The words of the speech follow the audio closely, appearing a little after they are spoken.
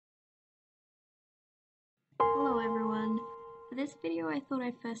For this video, I thought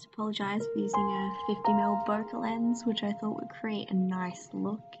I'd first apologise for using a 50mm bokeh lens, which I thought would create a nice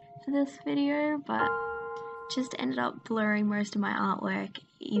look for this video, but just ended up blurring most of my artwork,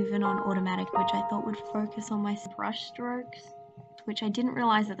 even on automatic, which I thought would focus on my brush strokes, which I didn't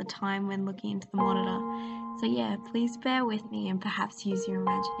realise at the time when looking into the monitor. So yeah, please bear with me and perhaps use your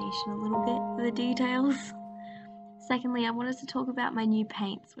imagination a little bit for the details. Secondly, I wanted to talk about my new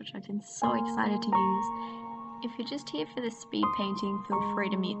paints, which I've been so excited to use. If you're just here for the speed painting, feel free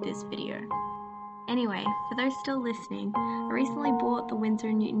to mute this video. Anyway, for those still listening, I recently bought the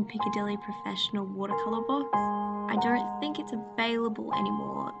Winsor & Newton Piccadilly Professional Watercolour box. I don't think it's available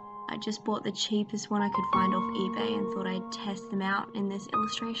anymore. I just bought the cheapest one I could find off eBay and thought I'd test them out in this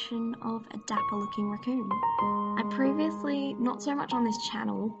illustration of a dapper looking raccoon. I previously, not so much on this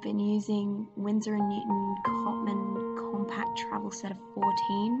channel, been using Winsor & Newton Cotman Compact Travel Set of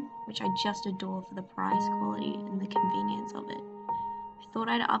 14, which I just adore for the price, quality and the convenience of it. I thought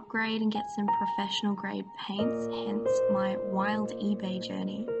I'd upgrade and get some professional grade paints, hence my wild eBay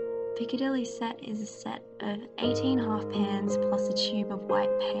journey. Piccadilly set is a set of 18 half pans plus a tube of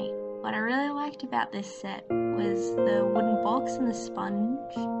white paint. What I really liked about this set was the wooden box and the sponge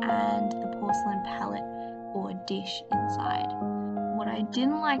and the porcelain palette or dish inside. What I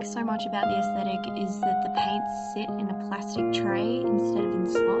didn't like so much about the aesthetic is that the paints sit in a plastic tray instead of in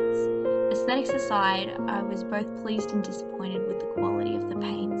slots. Aesthetics aside, I was both pleased and disappointed with the quality of the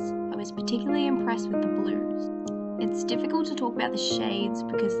paints. I was particularly impressed with the blues. It's difficult to talk about the shades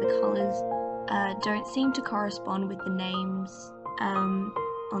because the colours don't seem to correspond with the names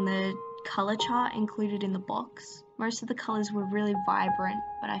on the colour chart included in the box. Most of the colours were really vibrant,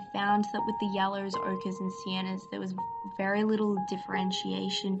 but I found that with the yellows, ochres and siennas there was very little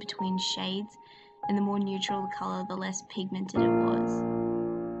differentiation between shades, and the more neutral the colour, the less pigmented it was.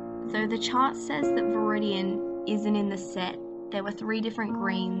 Though the chart says that Viridian isn't in the set, there were 3 different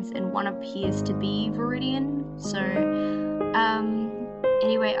greens and one appears to be Viridian, so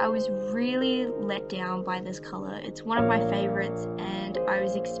anyway, I was really let down by this colour. It's one of my favourites and I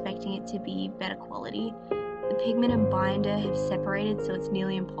was expecting it to be better quality. The pigment and binder have separated, so it's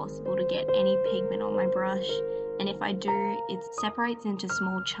nearly impossible to get any pigment on my brush, and if I do, it separates into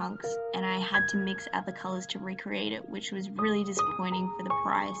small chunks and I had to mix other colours to recreate it, which was really disappointing for the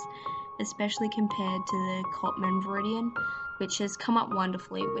price, especially compared to the Cotman Viridian, which has come up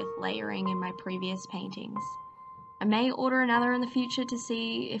wonderfully with layering in my previous paintings. I may order another in the future to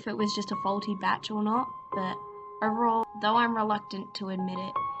see if it was just a faulty batch or not, but overall, though I'm reluctant to admit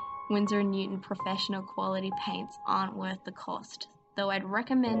it, Winsor & Newton professional quality paints aren't worth the cost, though I'd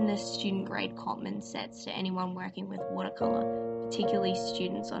recommend the student grade Cotman sets to anyone working with watercolour, particularly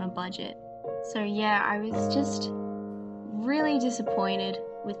students on a budget. So yeah, I was just really disappointed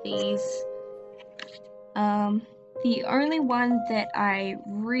with these. The only one that I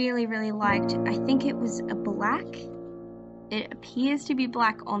really liked, I think it was a black. It appears to be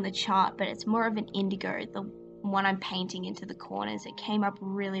black on the chart, but it's more of an indigo, the one I'm painting into the corners. It came up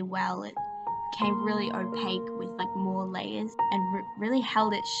really well. It became really opaque with like more layers and really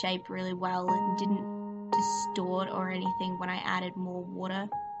held its shape really well and didn't distort or anything when I added more water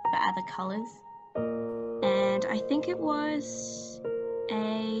for other colours. And I think it was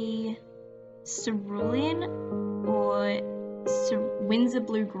a cerulean or Winsor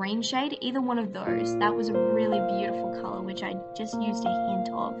blue green shade, either one of those. That was a really beautiful colour which I just used a hint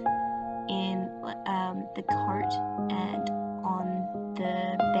of in the coat and on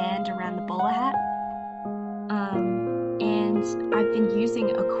the band around the bowler hat. And I've been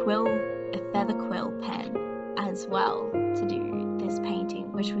using a feather quill pen as well to do this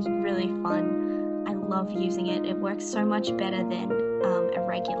painting, which was really fun. I love using it. It works so much better than a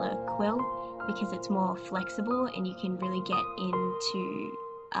regular quill because it's more flexible and you can really get into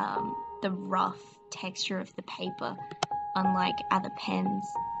the rough texture of the paper, unlike other pens,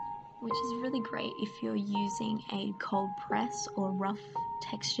 which is really great if you're using a cold press or rough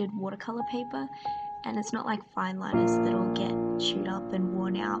textured watercolor paper, and it's not like fine liners that'll get chewed up and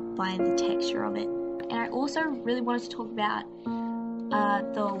worn out by the texture of it. And I also really wanted to talk about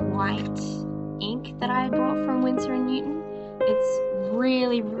the white ink that I brought from Winsor & Newton. It's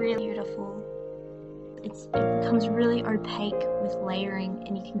really beautiful. It becomes really opaque with layering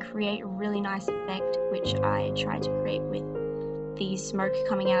and you can create a really nice effect, which I tried to create with the smoke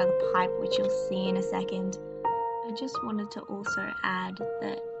coming out of the pipe, which you'll see in a second. I just wanted to also add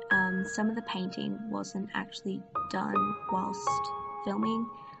that some of the painting wasn't actually done whilst filming.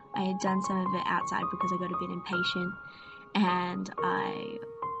 I had done some of it outside because I got a bit impatient and I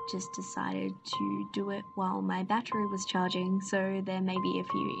just decided to do it while my battery was charging, so there may be a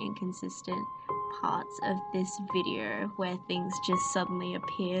few inconsistent parts of this video where things just suddenly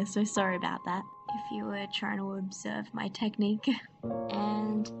appear, so sorry about that if you were trying to observe my technique.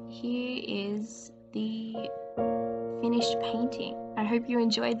 And here is the finished painting. I hope you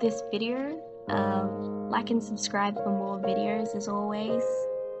enjoyed this video. Like and subscribe for more videos as always,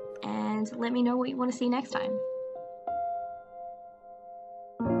 and let me know what you want to see next time.